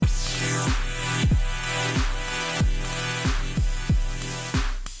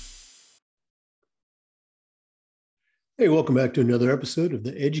Hey, welcome back to another episode of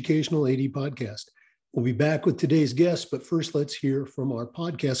the Educational AD Podcast. We'll be back with today's guest, but first let's hear from our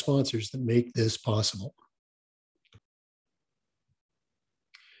podcast sponsors that make this possible.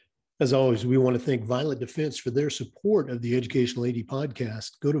 As always, we want to thank Violet Defense for their support of the Educational AD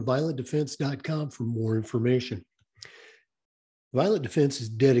Podcast. Go to violetdefense.com for more information. Violet Defense is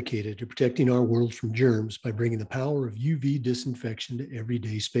dedicated to protecting our world from germs by bringing the power of UV disinfection to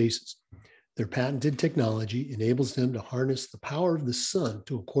everyday spaces. Their patented technology enables them to harness the power of the sun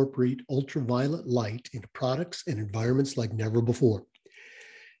to incorporate ultraviolet light into products and environments like never before.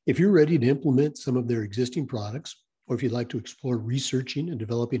 If you're ready to implement some of their existing products, or if you'd like to explore researching and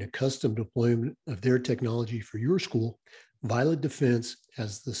developing a custom deployment of their technology for your school, Violet Defense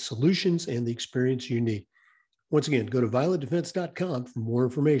has the solutions and the experience you need. Once again, go to violetdefense.com for more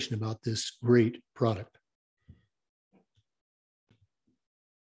information about this great product.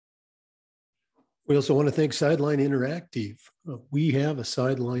 We also want to thank Sideline Interactive. We have a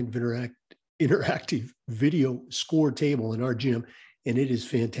Sideline Interactive video score table in our gym, and it is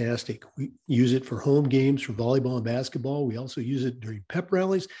fantastic. We use it for home games, for volleyball and basketball. We also use it during pep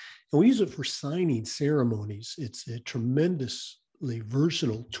rallies, and we use it for signing ceremonies. It's a tremendously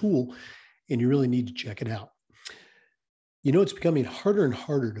versatile tool, and you really need to check it out. You know, it's becoming harder and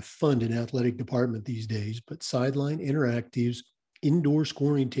harder to fund an athletic department these days, but Sideline Interactive's indoor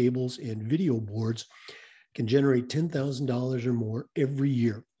scoring tables and video boards can generate $10,000 or more every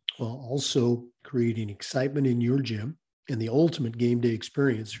year, while also creating excitement in your gym and the ultimate game day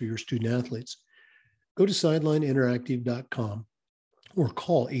experience for your student athletes. Go to sidelineinteractive.com or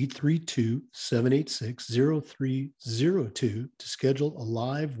call 832-786-0302 to schedule a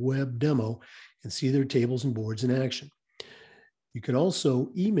live web demo and see their tables and boards in action. You can also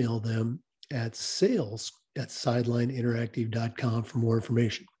email them at sales@sidelineinteractive.com for more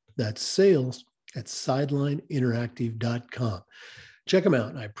information. That's sales@sidelineinteractive.com. Check them out,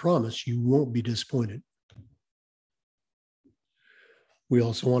 and I promise you won't be disappointed. We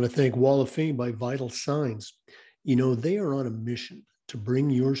also want to thank Wall of Fame by Vital Signs. You know, they are on a mission to bring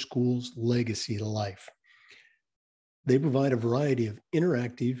your school's legacy to life. They provide a variety of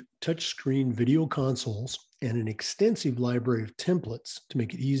interactive touchscreen video consoles and an extensive library of templates to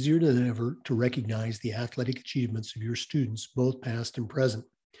make it easier than ever to recognize the athletic achievements of your students, both past and present.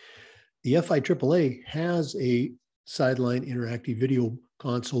 The FIAAA has a Sideline Interactive video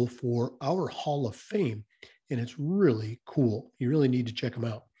console for our Hall of Fame, and it's really cool. You really need to check them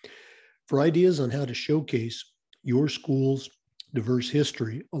out. For ideas on how to showcase your school's diverse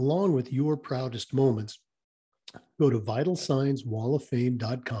history, along with your proudest moments, go to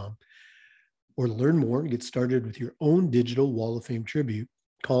vitalsignswalloffame.com. Or to learn more and get started with your own digital Wall of Fame tribute,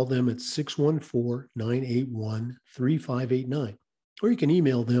 call them at 614-981-3589. Or you can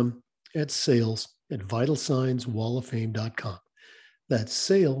email them at sales@vitalsignswalloffame.com. That's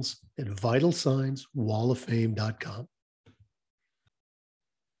sales@vitalsignswalloffame.com.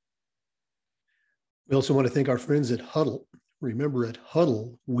 We also want to thank our friends at Hudl. Remember, at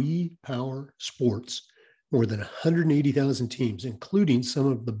Hudl, we power sports. More than 180,000 teams, including some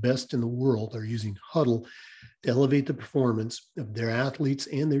of the best in the world, are using Hudl to elevate the performance of their athletes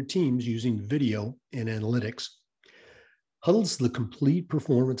and their teams using video and analytics. Hudl's the complete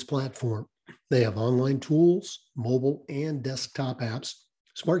performance platform. They have online tools, mobile and desktop apps,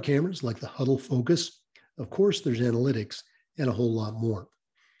 smart cameras like the Hudl Focus. Of course, there's analytics and a whole lot more.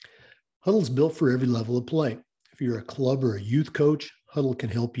 Hudl's built for every level of play. If you're a club or a youth coach, Hudl can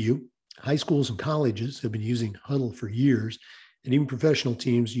help you. High schools and colleges have been using Hudl for years, and even professional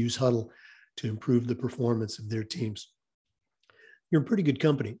teams use Hudl to improve the performance of their teams. You're in pretty good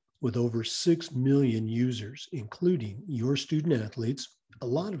company with over 6 million users, including your student athletes, a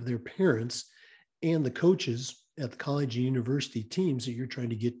lot of their parents, and the coaches at the college and university teams that you're trying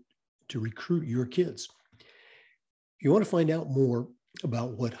to get to recruit your kids. If you want to find out more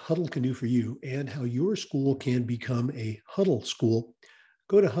about what Hudl can do for you and how your school can become a Hudl school,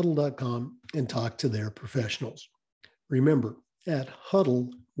 go to Hudl.com and talk to their professionals. Remember, at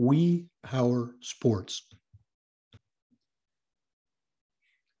Hudl, we power sports.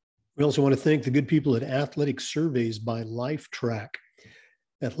 We also want to thank the good people at Athletic Surveys by Lifetrack.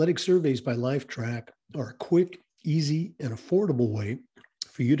 Athletic Surveys by Lifetrack are a quick, easy, and affordable way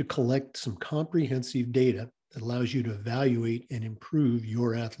for you to collect some comprehensive data that allows you to evaluate and improve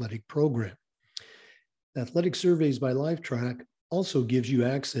your athletic program. Athletic Surveys by Lifetrack also gives you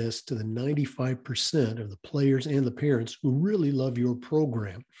access to the 95% of the players and the parents who really love your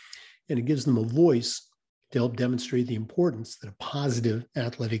program. And it gives them a voice to help demonstrate the importance that a positive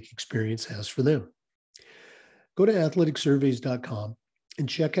athletic experience has for them. Go to athleticsurveys.com and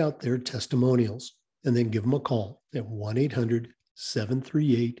check out their testimonials. and then give them a call at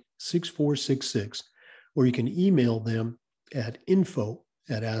 1-800-738-6466, or you can email them at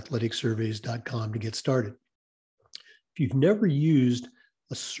info@athleticsurveys.com to get started. If you've never used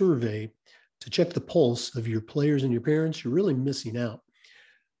a survey to check the pulse of your players and your parents, you're really missing out.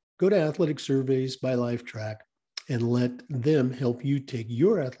 Go to Athletic Surveys by Lifetrack and let them help you take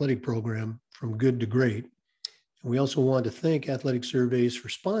your athletic program from good to great. And we also want to thank Athletic Surveys for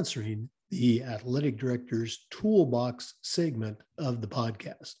sponsoring the Athletic Director's Toolbox segment of the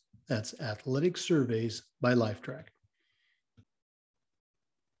podcast. That's Athletic Surveys by Lifetrack.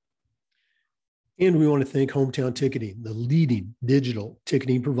 And we want to thank Hometown Ticketing, the leading digital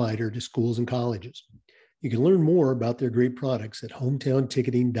ticketing provider to schools and colleges. You can learn more about their great products at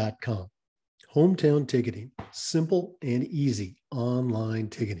hometownticketing.com. Hometown Ticketing, simple and easy online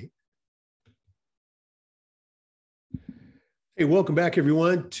ticketing. Hey, welcome back,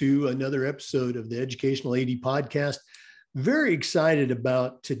 everyone, to another episode of the Educational AD Podcast. Very excited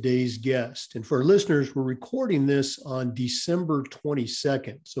about today's guest. And for our listeners, we're recording this on December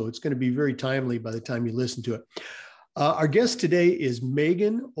 22nd, so it's going to be very timely by the time you listen to it. Our guest today is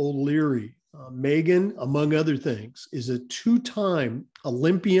Megan O'Leary. Megan, among other things, is a two-time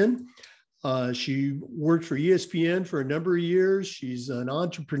Olympian. She worked for ESPN for a number of years. She's an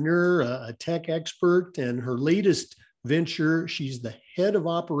entrepreneur, a tech expert, and her latest venture, she's the head of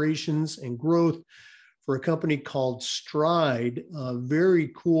operations and growth for a company called Stride, a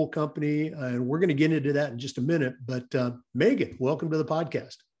very cool company. And we're going to get into that in just a minute. But Megan, welcome to the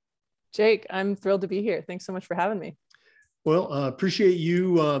podcast. Jake, I'm thrilled to be here. Thanks so much for having me. Well, appreciate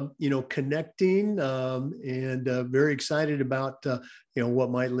you, connecting and very excited about, what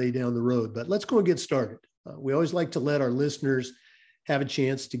might lay down the road. But let's go and get started. We always like to let our listeners have a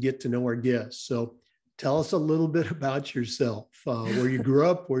chance to get to know our guests. So tell us a little bit about yourself, where you grew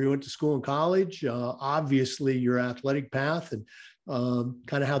up, where you went to school and college, obviously your athletic path, and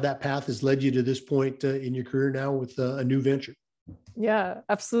kind of how that path has led you to this point in your career now with a new venture. Yeah,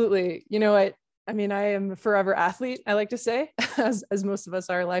 absolutely. I am a forever athlete, I like to say, as most of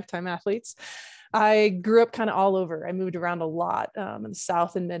us are lifetime athletes. I grew up kind of all over. I moved around a lot in the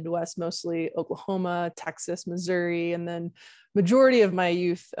South and Midwest, mostly Oklahoma, Texas, Missouri, and then majority of my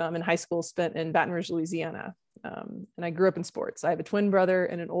youth in high school spent in Baton Rouge, Louisiana. And I grew up in sports. I have a twin brother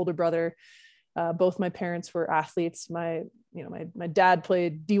and an older brother. Both my parents were athletes. My dad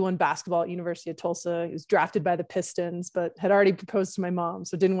played D1 basketball at University of Tulsa. He was drafted by the Pistons, but had already proposed to my mom,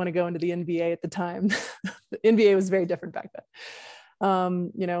 so didn't want to go into the NBA at the time. The NBA was very different back then.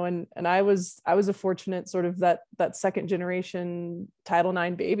 And I was a fortunate sort of that second generation Title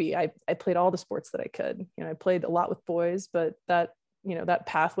IX baby. I played all the sports that I could. I played a lot with boys, but that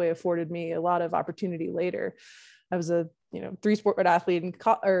pathway afforded me a lot of opportunity later. I was a 3-sport athlete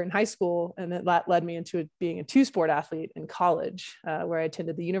in high school, and that led me into being a 2-sport athlete in college, where I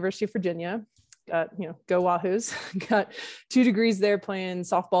attended the University of Virginia. Go Wahoos! Got 2 degrees there playing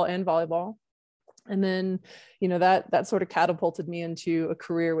softball and volleyball. And then, that sort of catapulted me into a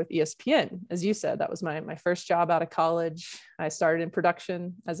career with ESPN. As you said, that was my first job out of college. I started in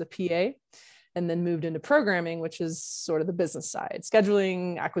production as a PA, and then moved into programming, which is sort of the business side,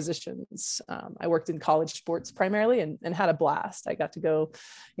 scheduling, acquisitions. I worked in college sports primarily and had a blast. I got to go,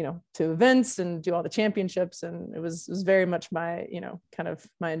 to events and do all the championships. And it was very much my, kind of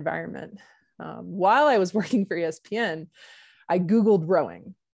my environment. While I was working for ESPN, I Googled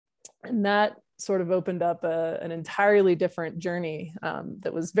rowing, and that sort of opened up an entirely different journey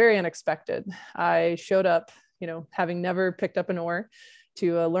that was very unexpected. I showed up, having never picked up an oar,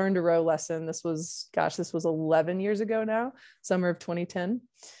 to learn to row lesson. This was 11 years ago now, summer of 2010.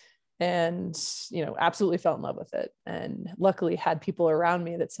 And, absolutely fell in love with it. And luckily had people around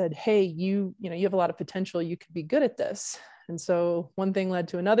me that said, hey, you have a lot of potential. You could be good at this. And so one thing led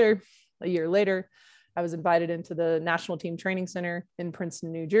to another. A year later, I was invited into the National Team Training Center in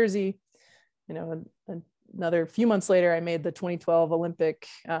Princeton, New Jersey. Another few months later, I made the 2012 Olympic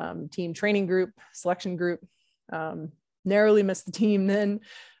team training group, selection group. Narrowly missed the team then,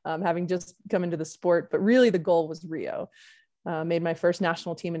 having just come into the sport, but really the goal was Rio. Made my first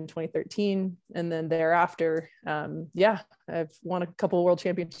national team in 2013. And then thereafter, I've won a couple of world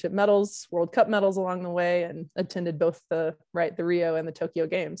championship medals, World Cup medals along the way, and attended both the Rio and the Tokyo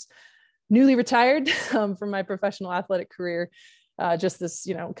Games. Newly retired from my professional athletic career, just this,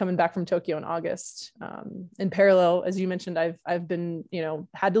 coming back from Tokyo in August. In parallel, as you mentioned, I've been,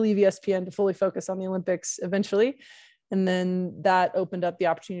 had to leave ESPN to fully focus on the Olympics eventually. And then that opened up the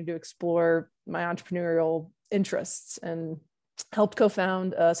opportunity to explore my entrepreneurial interests, and helped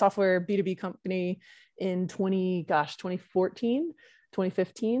co-found a software B2B company in 2014,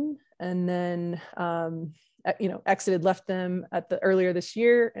 2015. and then, exited, left them earlier this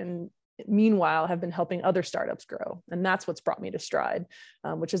year. And meanwhile have been helping other startups grow. And that's what's brought me to Stride,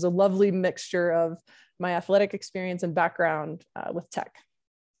 which is a lovely mixture of my athletic experience and background with tech.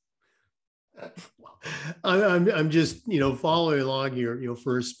 I'm just, following along here,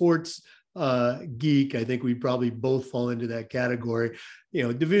 for a sports geek, I think we probably both fall into that category,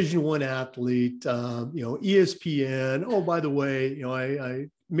 Division I athlete, ESPN. Oh, by the way, I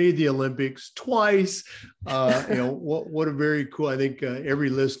made the Olympics twice. What a very cool, I think every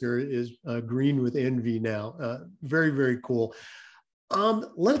listener is green with envy now. Very, very cool.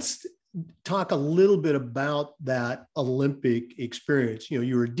 Let's talk a little bit about that Olympic experience.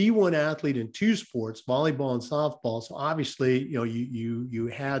 You were a D1 athlete in two sports, volleyball and softball. So obviously, you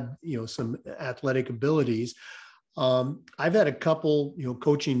had, some athletic abilities. I've had a couple,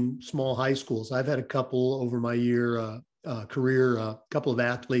 coaching small high schools. I've had a couple over my career, a couple of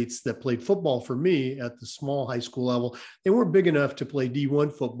athletes that played football for me at the small high school level. They weren't big enough to play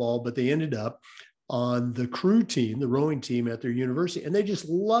D1 football, but they ended up on the crew team, the rowing team at their university, and they just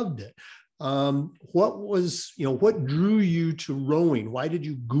loved it. What drew you to rowing? Why did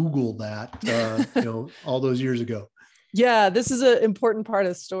you Google that, all those years ago? Yeah, this is an important part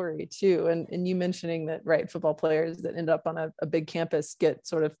of the story too. And you mentioning that, right, football players that end up on a big campus get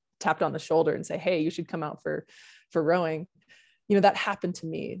sort of tapped on the shoulder and say, hey, you should come out for rowing. That happened to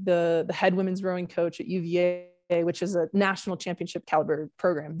me. The head women's rowing coach at UVA, which is a national championship caliber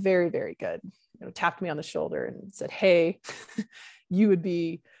program, very, very good, tapped me on the shoulder and said, hey, you'd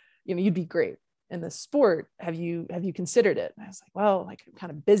be great in this sport. Have you considered it? And I was like, well, I'm kind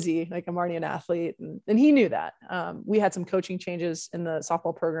of busy, I'm already an athlete. And he knew that. We had some coaching changes in the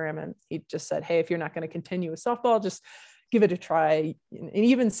softball program, and he just said, hey, if you're not going to continue with softball, just give it a try. And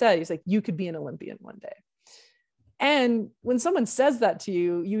he even said, he's like, you could be an Olympian one day. And when someone says that to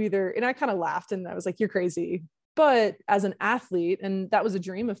you, and I kind of laughed and I was like, you're crazy. But as an athlete, and that was a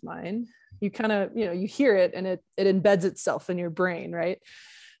dream of mine, you kind of, you hear it and it embeds itself in your brain. Right.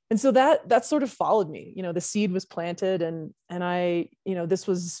 And so that sort of followed me, the seed was planted, and I, this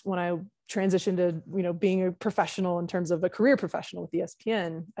was when I transitioned to, being a professional in terms of a career professional with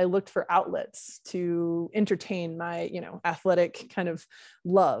ESPN. I looked for outlets to entertain my, athletic kind of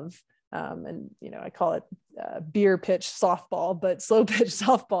love. And, I call it beer pitch softball, but slow pitch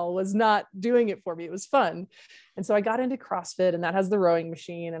softball was not doing it for me. It was fun. And so I got into CrossFit, and that has the rowing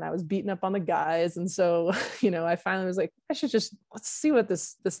machine, and I was beating up on the guys. And so, I finally was like, let's see what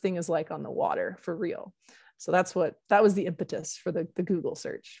this thing is like on the water for real. So that was the impetus for the Google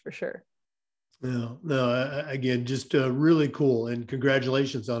search for sure. No, again, just really cool. And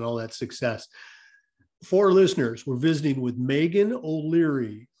congratulations on all that success. For our listeners, we're visiting with Megan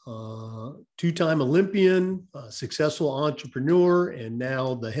O'Leary, two-time Olympian, successful entrepreneur, and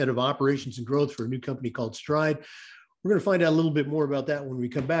now the head of operations and growth for a new company called Stride. We're going to find out a little bit more about that when we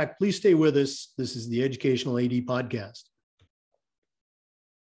come back. Please stay with us. This is the Educational AD Podcast.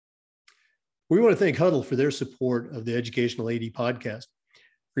 We want to thank Hudl for their support of the Educational AD Podcast.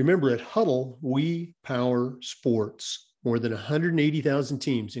 Remember, at Hudl, we power sports. More than 180,000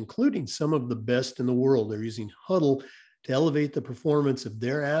 teams, including some of the best in the world, are using Hudl to elevate the performance of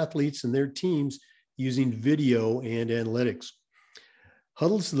their athletes and their teams using video and analytics.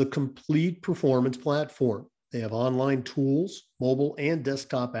 Hudl's the complete performance platform. They have online tools, mobile and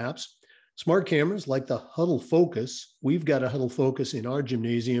desktop apps, smart cameras like the Hudl Focus. We've got a Hudl Focus in our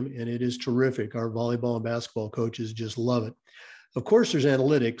gymnasium, and it is terrific. Our volleyball and basketball coaches just love it. Of course, there's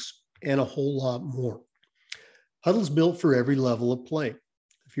analytics and a whole lot more. Hudl's built for every level of play.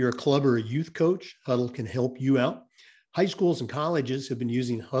 If you're a club or a youth coach, Hudl can help you out. High schools and colleges have been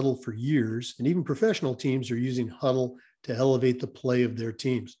using Hudl for years, and even professional teams are using Hudl to elevate the play of their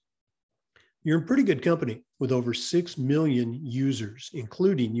teams. You're in pretty good company with over 6 million users,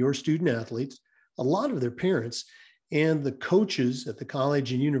 including your student athletes, a lot of their parents, and the coaches at the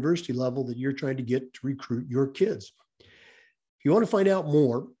college and university level that you're trying to get to recruit your kids. If you want to find out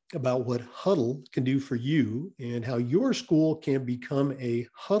more about what Hudl can do for you and how your school can become a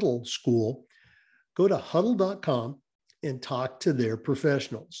Hudl school, go to hudl.com and talk to their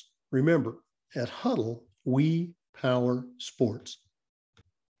professionals. Remember, at Hudl, we power sports.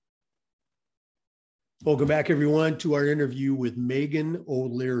 Welcome back, everyone, to our interview with Megan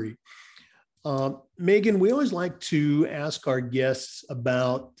O'Leary. Megan, we always like to ask our guests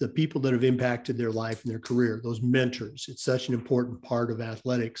about the people that have impacted their life and their career, those mentors. It's such an important part of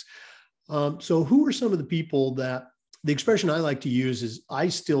athletics. So who are some of the people that, the expression I like to use is, I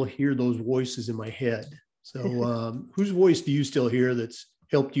still hear those voices in my head. So whose voice do you still hear that's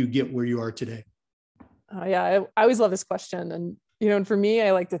helped you get where you are today? Yeah, I always love this question. And And for me,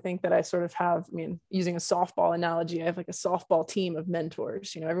 I like to think that I sort of have, using a softball analogy, I have like a softball team of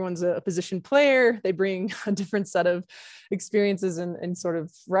mentors. Everyone's a position player. They bring a different set of experiences and sort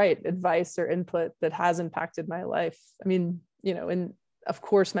of advice or input that has impacted my life. And of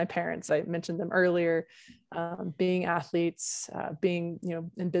course, my parents, I mentioned them earlier, being athletes, being,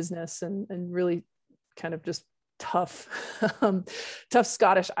 in business and really kind of just tough, tough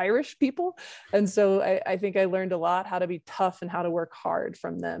Scottish Irish people. And so I think I learned a lot how to be tough and how to work hard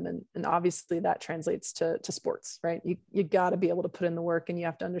from them. And obviously that translates to sports, right? You got to be able to put in the work, and you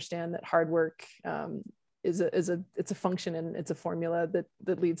have to understand that hard work it's a function, and it's a formula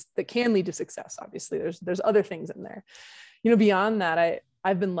that can lead to success. Obviously there's other things in there. Beyond that,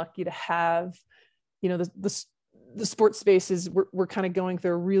 I've been lucky to have, the sports spaces, we're kind of going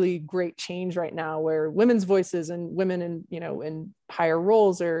through a really great change right now, where women's voices and women in higher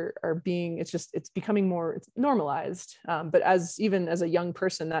roles are being, it's becoming more, it's normalized. But even as a young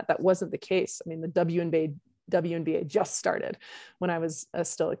person, that wasn't the case. The WNBA just started when I was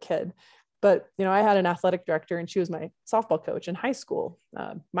still a kid. But, I had an athletic director, and she was my softball coach in high school,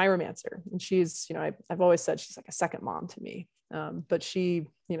 Myra Manser. And she's, I've always said she's like a second mom to me. But she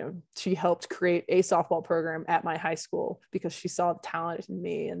helped create a softball program at my high school because she saw talent in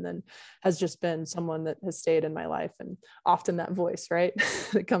me, and then has just been someone that has stayed in my life, and often that voice, right,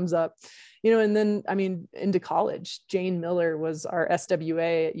 that comes up, and then, into college, Jane Miller was our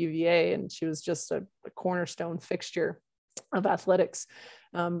SWA at UVA, and she was just a cornerstone fixture of athletics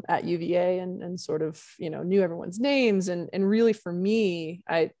at UVA, and sort of, knew everyone's names. And really for me,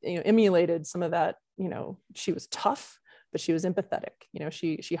 I, emulated some of that. She was tough, but she was empathetic.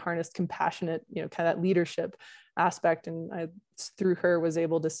 She harnessed compassionate, kind of that leadership aspect. And I, through her, was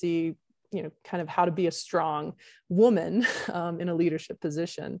able to see, kind of how to be a strong woman in a leadership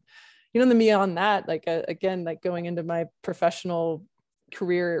position. And then beyond that, again, going into my professional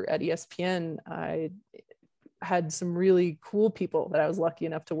career at ESPN, I had some really cool people that I was lucky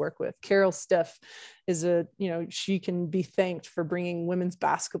enough to work with. Carol Stiff is she can be thanked for bringing women's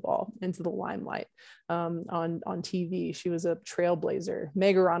basketball into the limelight on TV. She was a trailblazer.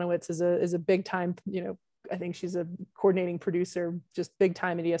 Meg Aronowitz is a big time, I think she's a coordinating producer, just big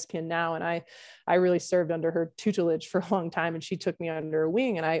time at ESPN now. And I really served under her tutelage for a long time, and she took me under her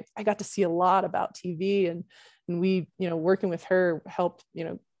wing, and I got to see a lot about TV, and we, working with her helped,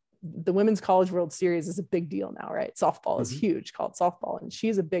 the Women's College World Series is a big deal now, right? Softball is huge, called softball. And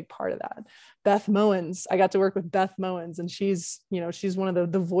she's a big part of that. Beth Mowins, I got to work with Beth Mowins, and she's one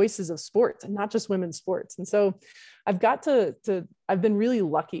of the voices of sports, and not just women's sports. And so I've got I've been really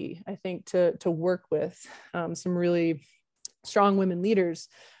lucky, I think, to work with some really strong women leaders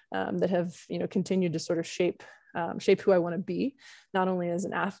that have, continued to sort of shape who I want to be, not only as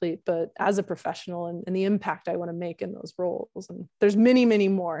an athlete, but as a professional, and the impact I want to make in those roles. And there's many, many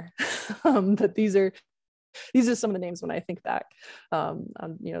more, but these are some of the names when I think back,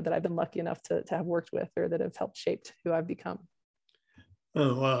 that I've been lucky enough to have worked with, or that have helped shaped who I've become.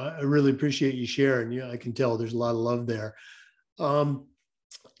 Oh, well, I really appreciate you sharing. I can tell there's a lot of love there.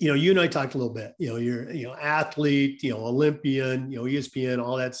 You and I talked a little bit, you're, athlete, Olympian, ESPN,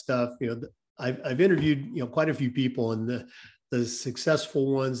 all that stuff, I've interviewed, quite a few people, and the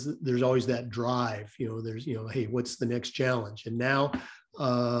successful ones, there's always that drive, there's, hey, what's the next challenge? And now,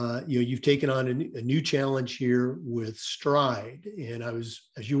 you've taken on a new challenge here with Stride. And as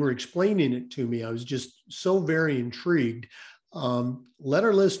you were explaining it to me, I was just so very intrigued. Let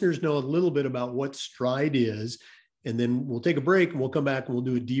our listeners know a little bit about what Stride is, and then we'll take a break, and we'll come back and we'll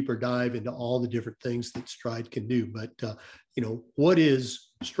do a deeper dive into all the different things that Stride can do. But, what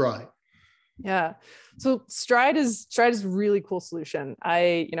is Stride? Yeah. So Stride is a really cool solution.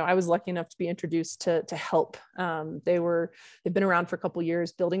 I was lucky enough to be introduced to Help. They've been around for a couple of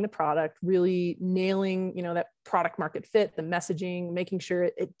years, building the product, really nailing, that product market fit, the messaging, making sure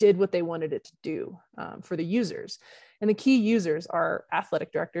it did what they wanted it to do for the users. And the key users are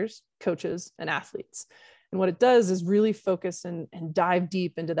athletic directors, coaches, and athletes. And what it does is really focus and dive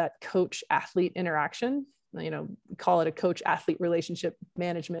deep into that coach athlete interaction. Call it a coach athlete relationship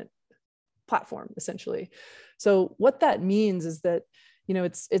management platform, essentially. So what that means is that,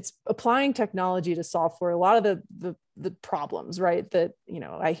 it's applying technology to solve for a lot of the problems, right? That,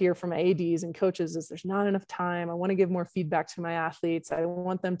 I hear from my ADs and coaches is there's not enough time. I want to give more feedback to my athletes. I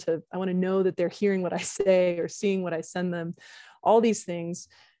want to know that they're hearing what I say or seeing what I send them, all these things.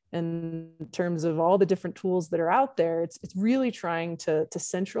 And in terms of all the different tools that are out there, it's really trying to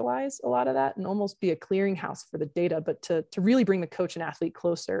centralize a lot of that and almost be a clearinghouse for the data, but to really bring the coach and athlete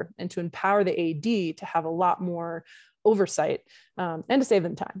closer, and to empower the AD to have a lot more oversight, and to save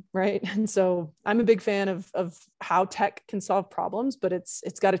them time, right? And so I'm a big fan of how tech can solve problems, but it's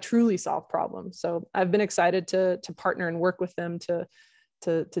got to truly solve problems. So I've been excited to partner and work with them to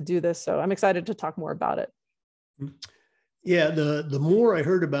do this. So I'm excited to talk more about it. Yeah, the more I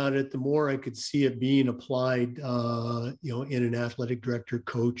heard about it, the more I could see it being applied, in an athletic director,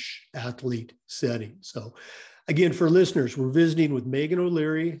 coach, athlete setting. So, again, for listeners, we're visiting with Megan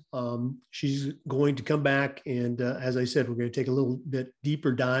O'Leary. She's going to come back, and as I said, we're going to take a little bit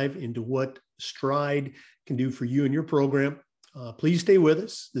deeper dive into what Stride can do for you and your program. Please stay with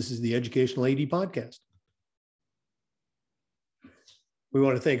us. This is the Educational AD Podcast. We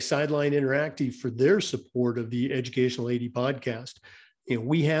want to thank Sideline Interactive for their support of the Educational AD Podcast.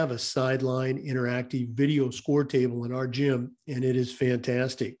 We have a Sideline Interactive video score table in our gym, and it is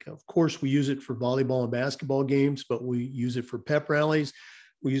fantastic. Of course, we use it for volleyball and basketball games, but we use it for pep rallies.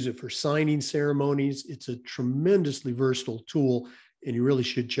 We use it for signing ceremonies. It's a tremendously versatile tool, and you really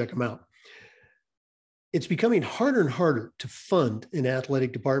should check them out. It's becoming harder and harder to fund an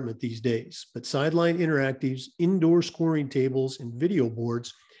athletic department these days, but Sideline Interactive's indoor scoring tables and video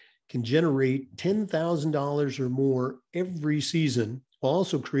boards can generate $10,000 or more every season, while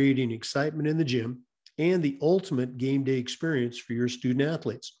also creating excitement in the gym and the ultimate game day experience for your student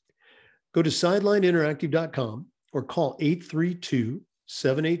athletes. Go to sidelineinteractive.com or call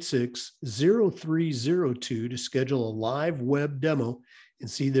 832-786-0302 to schedule a live web demo and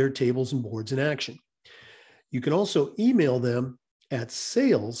see their tables and boards in action. You can also email them at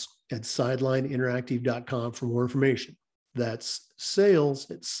sales@sidelineinteractive.com for more information. That's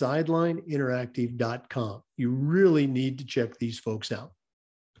sales@sidelineinteractive.com. You really need to check these folks out.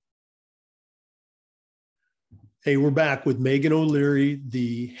 Hey, we're back with Megan O'Leary,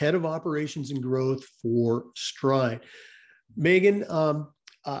 the head of operations and growth for Stride. Megan,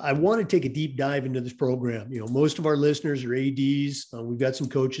 I want to take a deep dive into this program. Most of our listeners are ADs. We've got some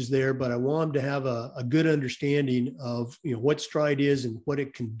coaches there, but I want them to have a good understanding of what Stride is and what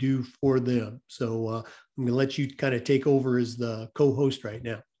it can do for them. So I'm going to let you kind of take over as the co-host right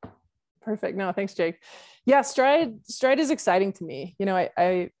now. Perfect. No, thanks, Jake. Yeah, Stride is exciting to me.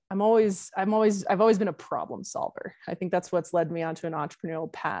 I've always been a problem solver. I think that's what's led me onto an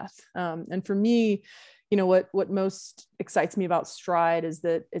entrepreneurial path. And for me, what most excites me about Stride is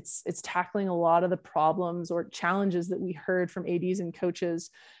that it's tackling a lot of the problems or challenges that we heard from ADs and coaches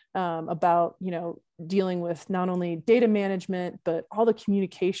about, dealing with not only data management, but all the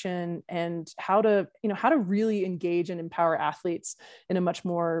communication and how to really engage and empower athletes in a much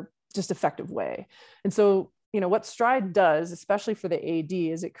more just effective way. And so, what Stride does, especially for the AD,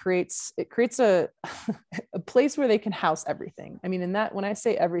 is it creates a place where they can house everything. I mean, when I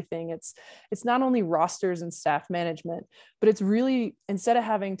say everything, it's not only rosters and staff management, but it's really, instead of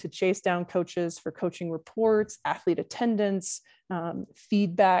having to chase down coaches for coaching reports, athlete attendance,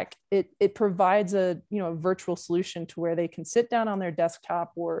 feedback, it provides a virtual solution to where they can sit down on their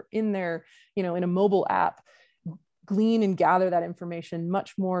desktop or in their, in a mobile app, glean and gather that information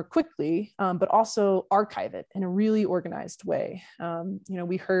much more quickly, but also archive it in a really organized way.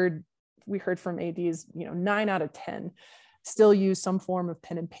 We heard from ADs, 9 out of 10 still use some form of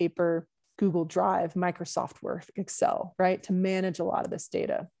pen and paper, Google Drive, Microsoft Word, Excel, right, to manage a lot of this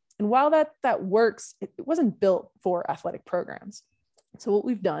data. And while that works, it wasn't built for athletic programs. So what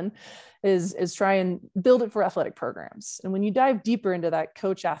we've done is try and build it for athletic programs. And when you dive deeper into that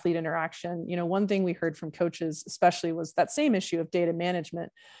coach-athlete interaction, one thing we heard from coaches especially was that same issue of data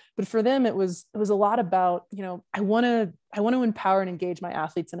management. But for them, it was a lot about, I want to empower and engage my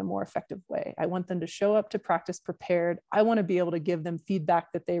athletes in a more effective way. I want them to show up to practice prepared. I want to be able to give them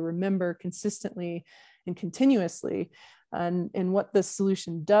feedback that they remember consistently and continuously. And what this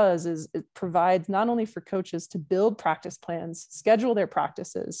solution does is it provides not only for coaches to build practice plans, schedule their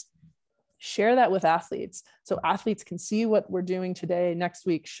practices, share that with athletes so athletes can see what we're doing today, next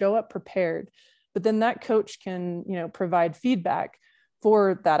week, show up prepared, but then that coach can, provide feedback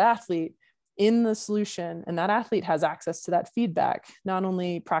for that athlete in the solution. And that athlete has access to that feedback, not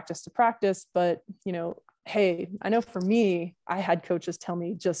only practice to practice, but, hey, I know for me, I had coaches tell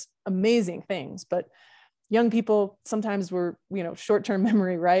me just amazing things, but young people, sometimes we're, short-term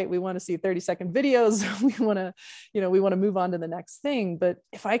memory, right? We want to see 30-second videos. We want to move on to the next thing. But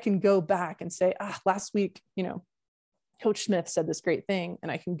if I can go back and say, last week, Coach Smith said this great thing, and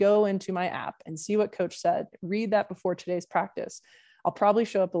I can go into my app and see what coach said, read that before today's practice, I'll probably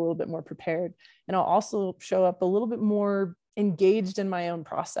show up a little bit more prepared. And I'll also show up a little bit more engaged in my own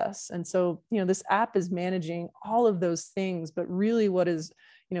process. And so, this app is managing all of those things, but really what is,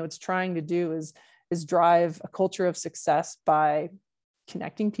 it's trying to do is drive a culture of success by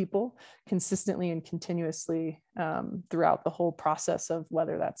connecting people consistently and continuously throughout the whole process of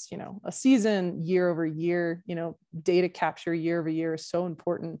whether that's, a season, year over year. Data capture year over year is so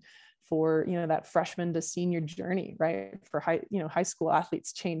important for, that freshman to senior journey, right? For high school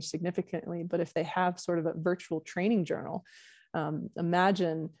athletes change significantly, but if they have sort of a virtual training journal,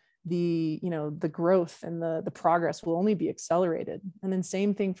 imagine the growth and the progress will only be accelerated. And then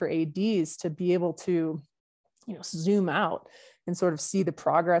same thing for ADs to be able to, zoom out and sort of see the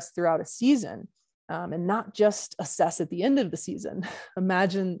progress throughout a season, and not just assess at the end of the season.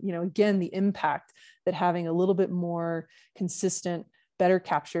 Imagine, again, the impact that having a little bit more consistent, better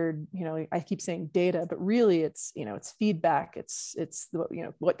captured, I keep saying data, but really it's feedback. It's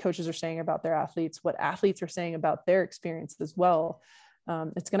what coaches are saying about their athletes, what athletes are saying about their experience as well.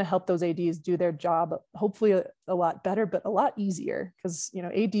 It's going to help those ADs do their job, hopefully a lot better, but a lot easier, because,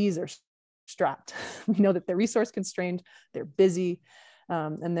 ADs are strapped. We know that they're resource constrained, they're busy,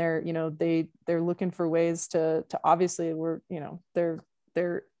 and they're looking for ways to obviously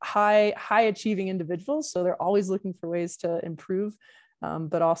they're high achieving individuals. So they're always looking for ways to improve,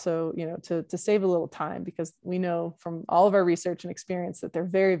 but also, to save a little time, because we know from all of our research and experience that they're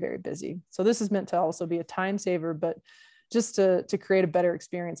very, very busy. So this is meant to also be a time saver, but just to create a better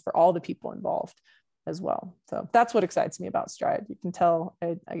experience for all the people involved as well. So that's what excites me about Stride. You can tell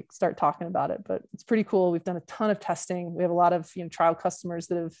I start talking about it, but it's pretty cool. We've done a ton of testing. We have a lot of trial customers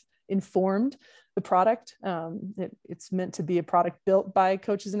that have informed the product. It's meant to be a product built by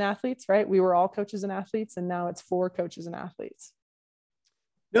coaches and athletes, right? We were all coaches and athletes, and now it's for coaches and athletes.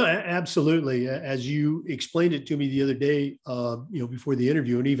 No, absolutely. As you explained it to me the other day, before the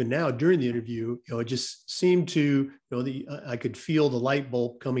interview, and even now during the interview, it just seemed to, I could feel the light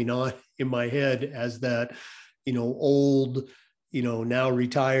bulb coming on in my head as that, old, now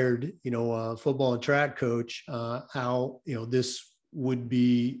retired, football and track coach, how, this would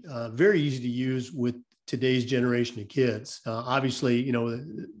be very easy to use with today's generation of kids. Obviously,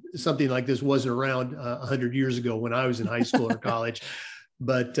 something like this wasn't around 100 years ago when I was in high school or college.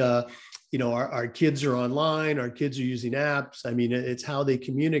 But, our kids are online, our kids are using apps. I mean, it's how they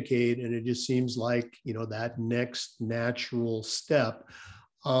communicate. And it just seems like, that next natural step.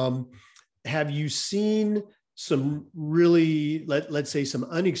 Have you seen some really, let's say, some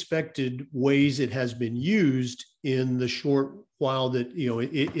unexpected ways it has been used in the short while that,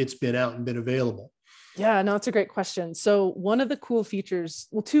 it's been out and been available? Yeah, no, it's a great question. So one of the cool features,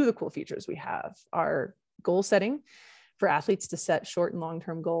 two of the cool features we have are goal setting for athletes to set short and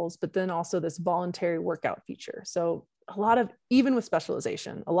long-term goals, but then also this voluntary workout feature. So even with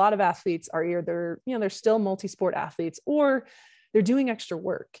specialization, a lot of athletes are either, they're still multi-sport athletes, or they're doing extra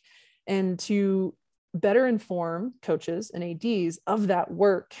work. And to better inform coaches and ADs of that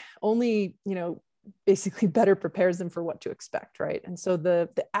work only, basically better prepares them for what to expect, right? And so the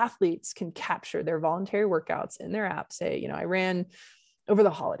athletes can capture their voluntary workouts in their app, say, I ran over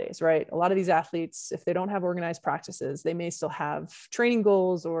the holidays, right? A lot of these athletes, if they don't have organized practices, they may still have training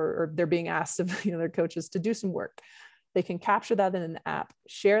goals, or they're being asked of their coaches to do some work. They can capture that in an app,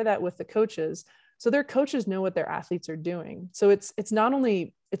 share that with the coaches, so their coaches know what their athletes are doing. So it's not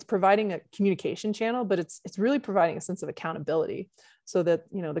only it's providing a communication channel, but it's really providing a sense of accountability, so that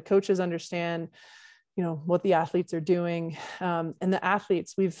the coaches understand what the athletes are doing. And the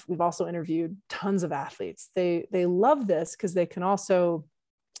athletes, we've also interviewed tons of athletes. They love this because they can also,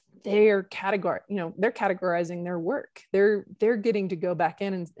 they're categorizing their work. They're getting to go back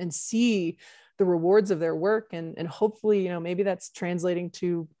in and see the rewards of their work. And hopefully, maybe that's translating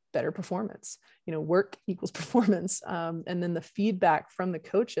to better performance. Work equals performance. And then the feedback from the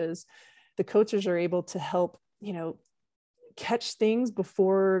coaches are able to help, catch things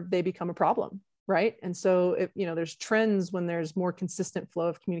before they become a problem. Right. And so if, there's trends when there's more consistent flow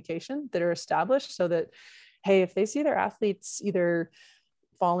of communication that are established, so that, hey, if they see their athletes either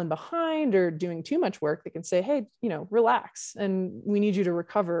falling behind or doing too much work, they can say, hey, relax, and we need you to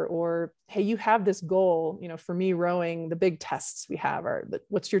recover. Or, hey, you have this goal, for me, rowing, the big tests we have are,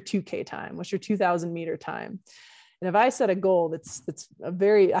 what's your 2K time? What's your 2000 meter time? And if I set a goal that's a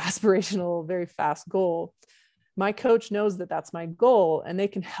very aspirational, very fast goal, my coach knows that that's my goal, and they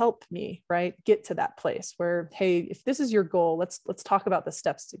can help me, right, get to that place where, hey, if this is your goal, let's talk about the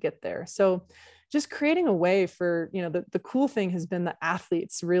steps to get there. So just creating a way for, the cool thing has been the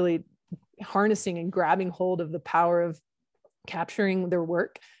athletes really harnessing and grabbing hold of the power of capturing their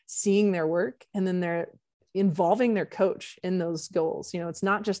work, seeing their work, and then they're involving their coach in those goals. It's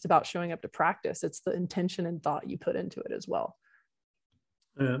not just about showing up to practice, it's the intention and thought you put into it as well.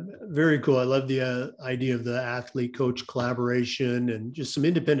 Very cool. I love the idea of the athlete coach collaboration and just some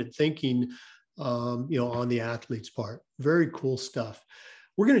independent thinking on the athlete's part. Very cool stuff.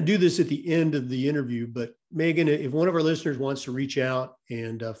 We're going to do this at the end of the interview, but Megan, if one of our listeners wants to reach out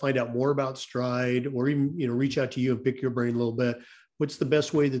and find out more about Stride, or even, reach out to you and pick your brain a little bit, what's the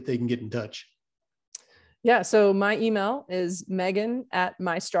best way that they can get in touch? Yeah. So my email is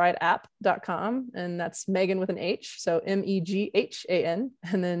megan@mystrideapp.com. And that's Megan with an H. So MEGHAN.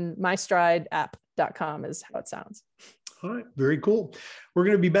 And then mystrideapp.com is how it sounds. All right. Very cool. We're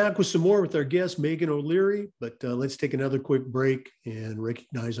going to be back with some more with our guest, Megan O'Leary, but let's take another quick break and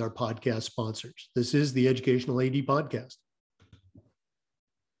recognize our podcast sponsors. This is the Educational AD Podcast.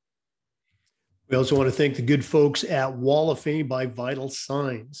 We also want to thank the good folks at Wall of Fame by Vital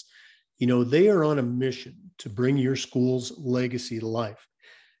Signs. They are on a mission to bring your school's legacy to life.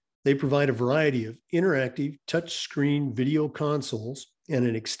 They provide a variety of interactive touchscreen video consoles and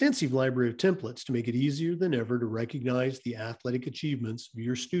an extensive library of templates to make it easier than ever to recognize the athletic achievements of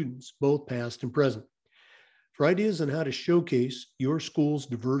your students, both past and present. For ideas on how to showcase your school's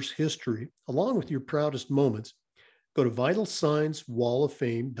diverse history, along with your proudest moments, go to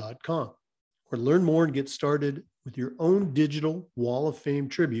vitalsignswalloffame.com or learn more and get started with your own digital Wall of Fame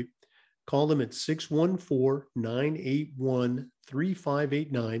tribute. Call them at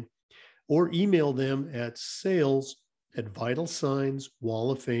 614-981-3589 or email them at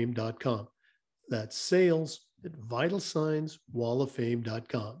sales@vitalsignswalloffame.com. That's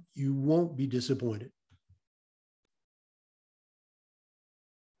sales@vitalsignswalloffame.com. You won't be disappointed.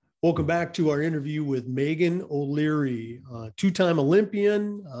 Welcome back to our interview with Megan O'Leary, two-time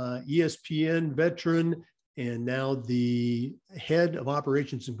Olympian, ESPN veteran, and now the head of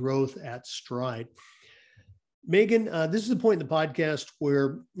operations and growth at Stride. Megan, this is the point in the podcast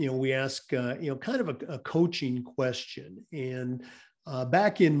where, we ask, kind of a coaching question. And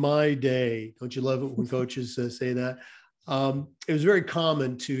back in my day, don't you love it when coaches say that? It was very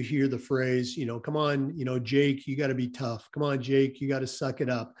common to hear the phrase, come on, Jake, you got to be tough. Come on, Jake, you got to suck it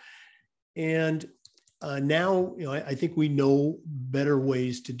up. And now, I think we know better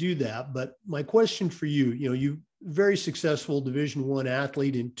ways to do that. But my question for you, you very successful Division I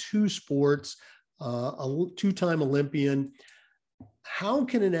athlete in two sports, a two-time Olympian. How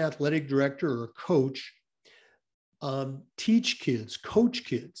can an athletic director or a coach coach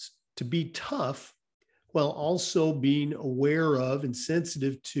kids to be tough while also being aware of and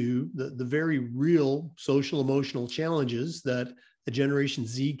sensitive to the very real social emotional challenges that a Generation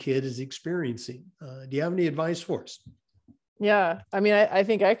Z kid is experiencing? Do you have any advice for us? Yeah. I mean, I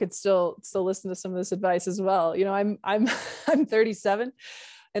think I could still listen to some of this advice as well. I'm 37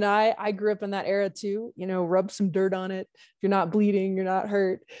 and I grew up in that era too, rub some dirt on it. If you're not bleeding, you're not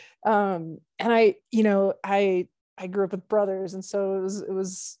hurt. And I grew up with brothers. And so it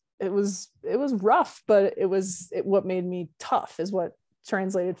was rough, but what made me tough is what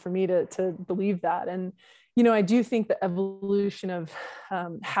translated for me to believe that. And, I do think the evolution of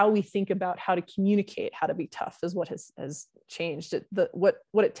how we think about how to communicate, how to be tough is what has changed. What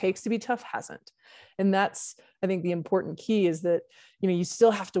it takes to be tough hasn't. And that's, I think, the important key is that, you still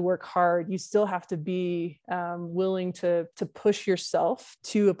have to work hard. You still have to be willing to push yourself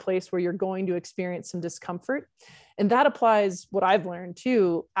to a place where you're going to experience some discomfort. And that applies, what I've learned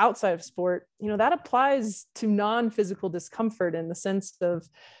too, outside of sport, that applies to non-physical discomfort in the sense of,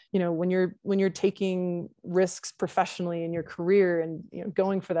 when you're taking risks professionally in your career and,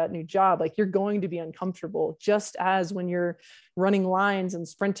 going for that new job, like you're going to be uncomfortable, just as when you're running lines and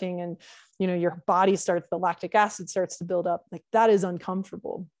sprinting and, your body the lactic acid starts to build up, like that is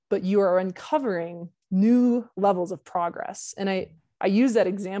uncomfortable, but you are uncovering new levels of progress. And I use that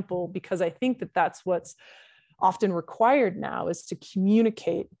example because I think that that's what's often required now, is to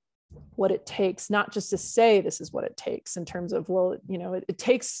communicate what it takes, not just to say this is what it takes in terms of, well, it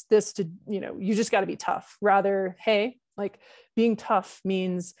takes this to, you just got to be tough. Rather, hey, like being tough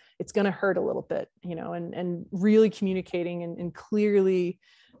means it's going to hurt a little bit, and really communicating and clearly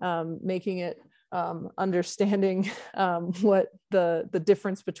making it understanding what the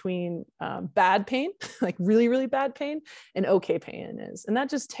difference between bad pain, like really, really bad pain, and okay pain is. And that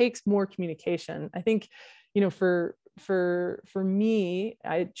just takes more communication. I think, for me,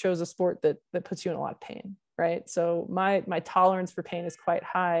 I chose a sport that puts you in a lot of pain, right? So my tolerance for pain is quite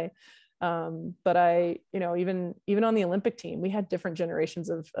high. But I, even on the Olympic team, we had different generations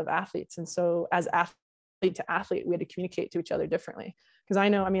of athletes. And so as athlete to athlete, we had to communicate to each other differently. Because I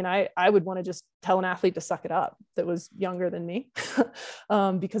know, I would want to just tell an athlete to suck it up that was younger than me,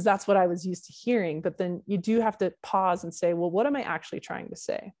 because that's what I was used to hearing. But then you do have to pause and say, well, what am I actually trying to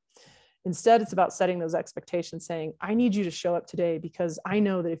say? Instead, it's about setting those expectations, saying, I need you to show up today because I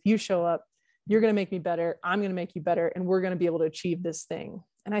know that if you show up, you're going to make me better. I'm going to make you better. And we're going to be able to achieve this thing.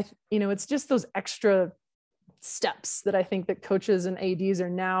 And it's just those extra steps that I think that coaches and ADs are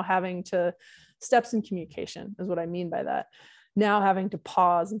now having to, steps in communication is what I mean by that. Now having to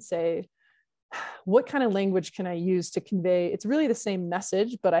pause and say, what kind of language can I use to convey? It's really the same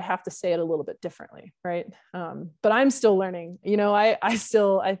message, but I have to say it a little bit differently, right? But I'm still learning.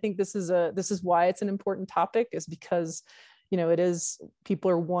 I think this is why it's an important topic, is because,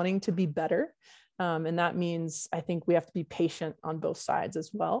 people are wanting to be better. And that means I think we have to be patient on both sides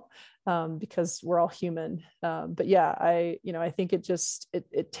as well, because we're all human. But yeah, I think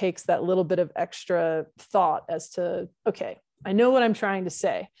it takes that little bit of extra thought as to, okay, I know what I'm trying to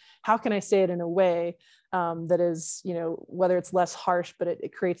say. How can I say it in a way that is, whether it's less harsh, but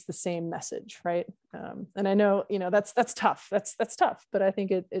it creates the same message, right? And I know, that's tough. That's tough. But I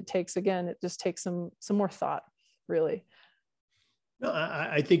think it takes some more thought, really. No,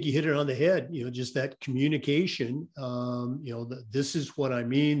 I think you hit it on the head, just that communication, this is what I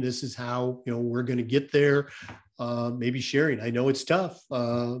mean. This is how, we're going to get there. Maybe sharing. I know it's tough,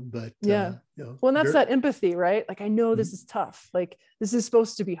 but yeah. Well, and that's that empathy, right? Like, I know this is tough. Like, this is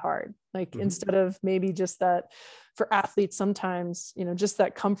supposed to be hard. Like, instead of maybe just that for athletes, sometimes, just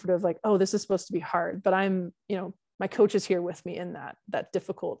that comfort of like, oh, this is supposed to be hard, but I'm, my coach is here with me in that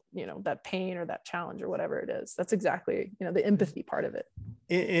difficult, that pain or that challenge or whatever it is. That's exactly, the empathy part of it.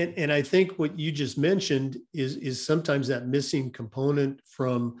 And I think what you just mentioned is sometimes that missing component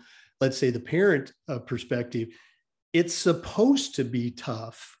from, let's say, the parent perspective. It's supposed to be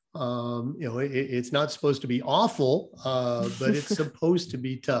tough. It's not supposed to be awful, but it's supposed to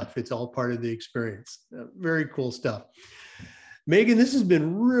be tough. It's all part of the experience. Very cool stuff. Megan, this has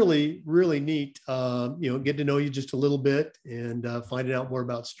been really, really neat. Get to know you just a little bit and finding out more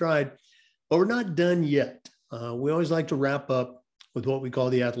about Stride, but we're not done yet. We always like to wrap up with what we call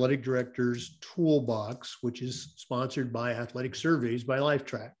the Athletic Director's Toolbox, which is sponsored by Athletic Surveys by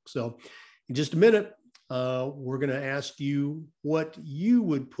Lifetrack. So in just a minute, we're going to ask you what you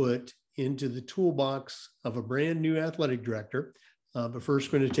would put into the toolbox of a brand new athletic director. But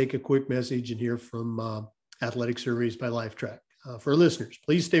first, we're going to take a quick message and hear from Athletic Surveys by Lifetrack. For listeners,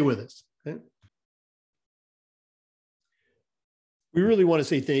 please stay with us. Okay? We really want to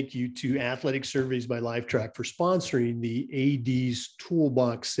say thank you to Athletic Surveys by Lifetrack for sponsoring the AD's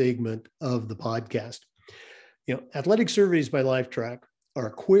Toolbox segment of the podcast. Athletic Surveys by Lifetrack are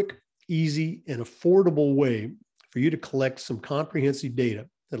a quick, easy, and affordable way for you to collect some comprehensive data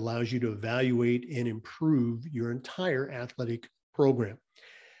that allows you to evaluate and improve your entire athletic program.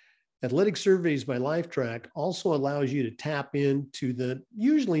 Athletic Surveys by Lifetrack also allows you to tap into the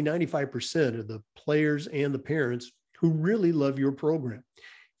usually 95% of the players and the parents who really love your program.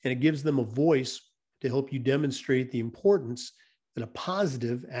 And it gives them a voice to help you demonstrate the importance that a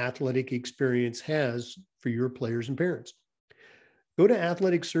positive athletic experience has for your players and parents. Go to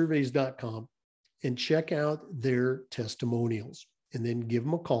athleticsurveys.com and check out their testimonials, and then give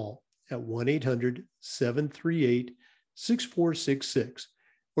them a call at 1-800-738-6466.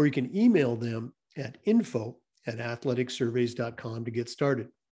 Or you can email them at info@athleticsurveys.com to get started.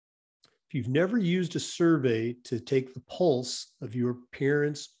 If you've never used a survey to take the pulse of your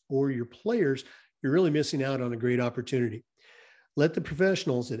parents or your players, you're really missing out on a great opportunity. Let the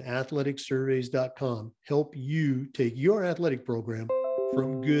professionals at athleticsurveys.com help you take your athletic program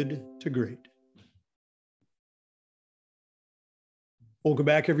from good to great. Welcome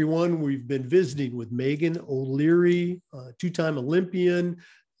back, everyone. We've been visiting with Megan O'Leary, two-time Olympian,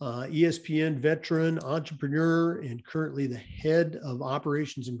 ESPN veteran, entrepreneur, and currently the head of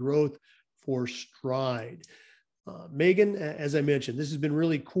operations and growth for Stride. Megan, as I mentioned, this has been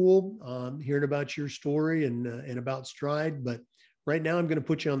really cool hearing about your story and about Stride, but right now I'm going to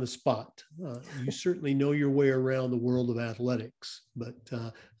put you on the spot. You certainly know your way around the world of athletics, but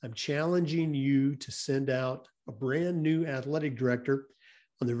I'm challenging you to send out a brand new athletic director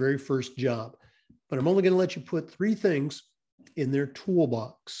on their very first job. But I'm only going to let you put 3 things in their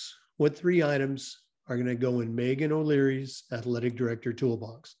toolbox. What 3 items are going to go in Megan O'Leary's athletic director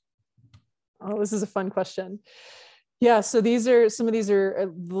toolbox? Oh, this is a fun question. Yeah, so some of these are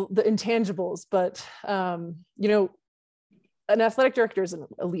the intangibles, but an athletic director is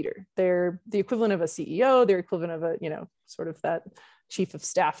a leader. They're the equivalent of a CEO. They're equivalent of a sort of that chief of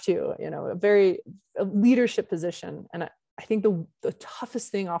staff too. A leadership position. And I think the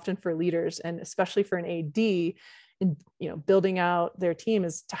toughest thing often for leaders, and especially for an AD, in building out their team,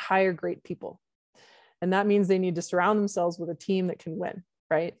 is to hire great people. And that means they need to surround themselves with a team that can win,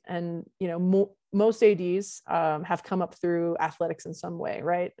 right? And most ADs have come up through athletics in some way,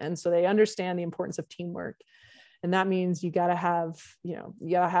 right? And so they understand the importance of teamwork. And that means you got to have,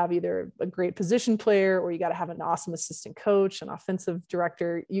 either a great position player, or you got to have an awesome assistant coach, an offensive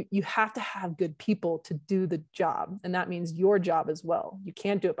director. You have to have good people to do the job. And that means your job as well. You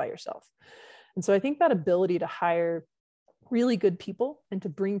can't do it by yourself. And so I think that ability to hire really good people and to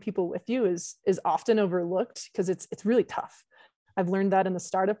bring people with you is often overlooked, because it's really tough. I've learned that in the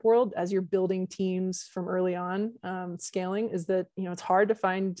startup world, as you're building teams from early on, scaling, is that, it's hard to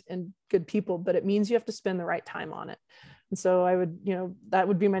find good people, but it means you have to spend the right time on it. And so I would, that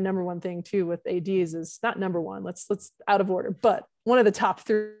would be my number one thing too with ADs, is not number one, let's out of order, but one of the top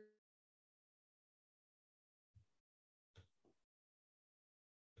three.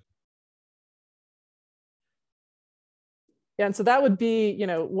 Yeah, and so that would be,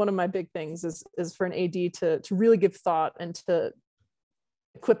 one of my big things is for an AD to really give thought and to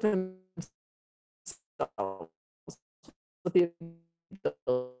equip them with the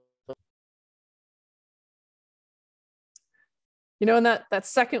and that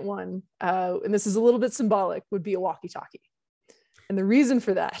second one, and this is a little bit symbolic, would be a walkie-talkie. And the reason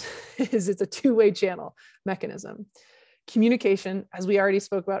for that is it's a two-way channel mechanism. Communication, as we already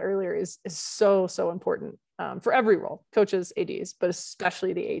spoke about earlier, is so important for every role, coaches, ADs, but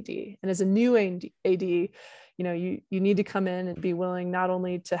especially the AD. And as a new AD, you need to come in and be willing not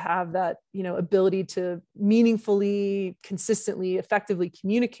only to have that, ability to meaningfully, consistently, effectively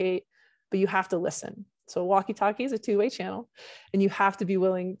communicate, but you have to listen. So walkie-talkie is a two-way channel, and you have to be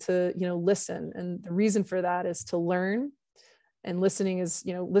willing to, listen. And the reason for that is to learn. And listening is,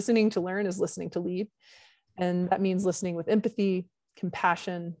 listening to learn is listening to lead. And that means listening with empathy,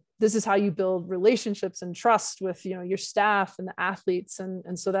 compassion. This is how you build relationships and trust with, your staff and the athletes.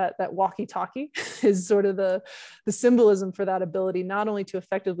 And so that walkie-talkie is sort of the symbolism for that ability, not only to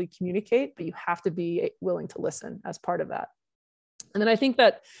effectively communicate, but you have to be willing to listen as part of that. And then I think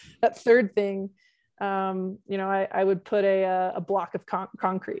that third thing, I would put a block of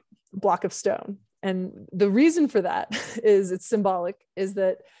concrete, a block of stone. And the reason for that is it's symbolic, is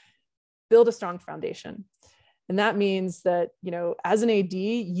that build a strong foundation. And that means that, as an AD,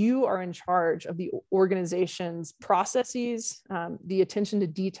 you are in charge of the organization's processes. The attention to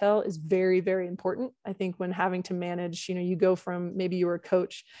detail is very, very important. I think when having to manage, you go from, maybe you were a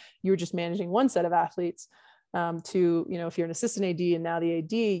coach, you were just managing one set of athletes, to, if you're an assistant AD and now the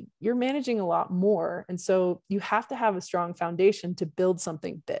AD, you're managing a lot more. And so you have to have a strong foundation to build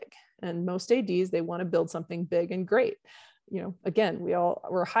something big. And most ADs, they want to build something big and great. Again,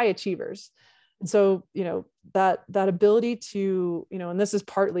 we're high achievers. And so, that ability to, and this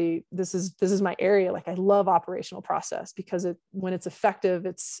is my area. Like, I love operational process, because when it's effective,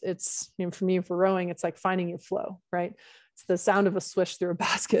 it's, for me, for rowing, it's like finding your flow, right? It's the sound of a swish through a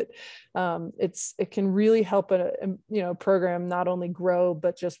basket. It can really help a program not only grow,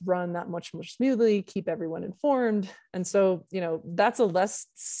 but just run that much more smoothly, keep everyone informed. And so, that's a less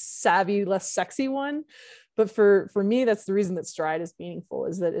savvy, less sexy one. But for me, that's the reason that Stride is meaningful,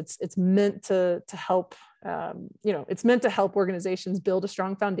 is that it's meant to help, it's meant to help organizations build a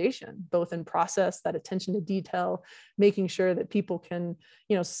strong foundation, both in process, that attention to detail, making sure that people can,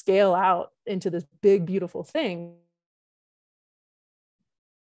 scale out into this big, beautiful thing.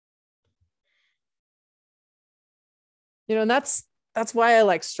 And that's why I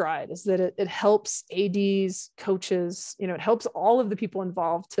like Stride, is that it helps ADs, coaches, it helps all of the people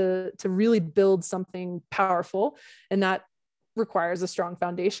involved to really build something powerful. And that requires a strong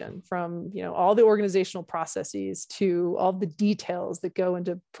foundation, from, all the organizational processes to all the details that go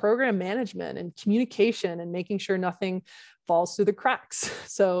into program management and communication and making sure nothing falls through the cracks.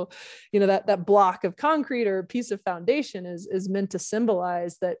 So, that block of concrete or piece of foundation is meant to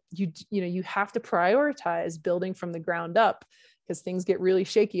symbolize that you have to prioritize building from the ground up, because things get really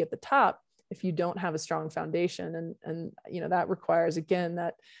shaky at the top if you don't have a strong foundation. And that requires, again,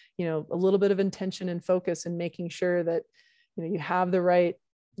 that, a little bit of intention and focus, and making sure that, you have the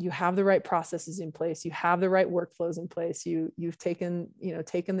right processes in place, you have the right workflows in place, you've taken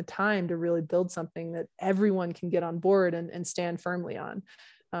the time to really build something that everyone can get on board and stand firmly on.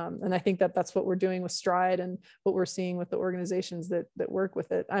 And I think that's what we're doing with Stride, and what we're seeing with the organizations that work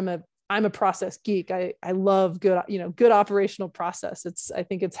with it. I'm a process geek. I love good operational process. I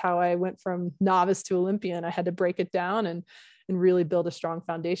think it's how I went from novice to Olympian. I had to break it down and really build a strong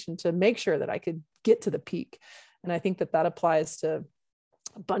foundation to make sure that I could get to the peak. And I think that applies to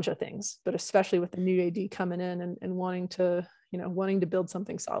a bunch of things, but especially with the new AD coming in and wanting to build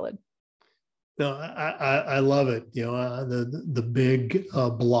something solid. No, I love it. The big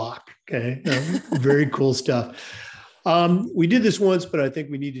block. Okay. Very cool stuff. We did this once, but I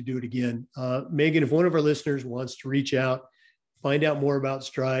think we need to do it again. Megan, if one of our listeners wants to reach out, find out more about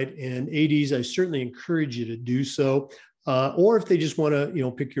Stride and ADs. I certainly encourage you to do so. Or if they just want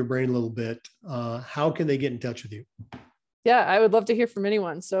to, pick your brain a little bit, how can they get in touch with you? Yeah, I would love to hear from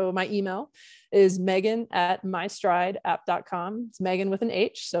anyone. So my email is megan@mystrideapp.com. It's Megan with an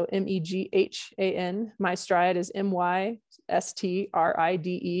H. So MEGHAN. MyStride is MYSTRIDE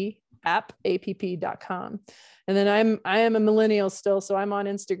app.com. And then I am a millennial still. So I'm on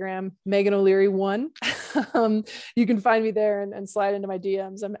Instagram, Megan O'Leary 1. You can find me there and slide into my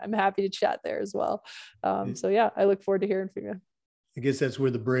DMs. I'm happy to chat there as well. So yeah, I look forward to hearing from you. I guess that's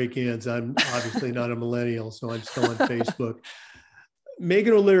where the break ends. I'm obviously not a millennial, so I'm still on Facebook.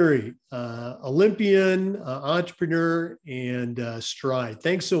 Megan O'Leary, Olympian, entrepreneur, and Stride.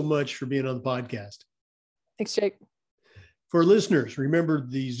 Thanks so much for being on the podcast. Thanks, Jake. For listeners, remember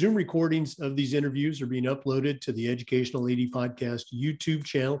the Zoom recordings of these interviews are being uploaded to the Educational AD Podcast YouTube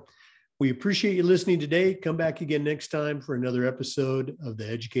channel. We appreciate you listening today. Come back again next time for another episode of the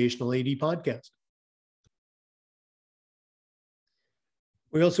Educational AD Podcast.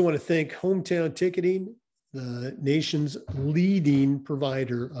 We also want to thank Hometown Ticketing, the nation's leading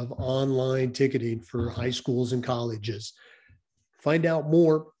provider of online ticketing for high schools and colleges. Find out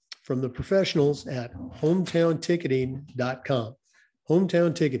more from the professionals at hometownticketing.com.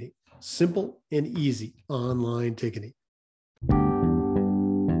 Hometown Ticketing, simple and easy online ticketing.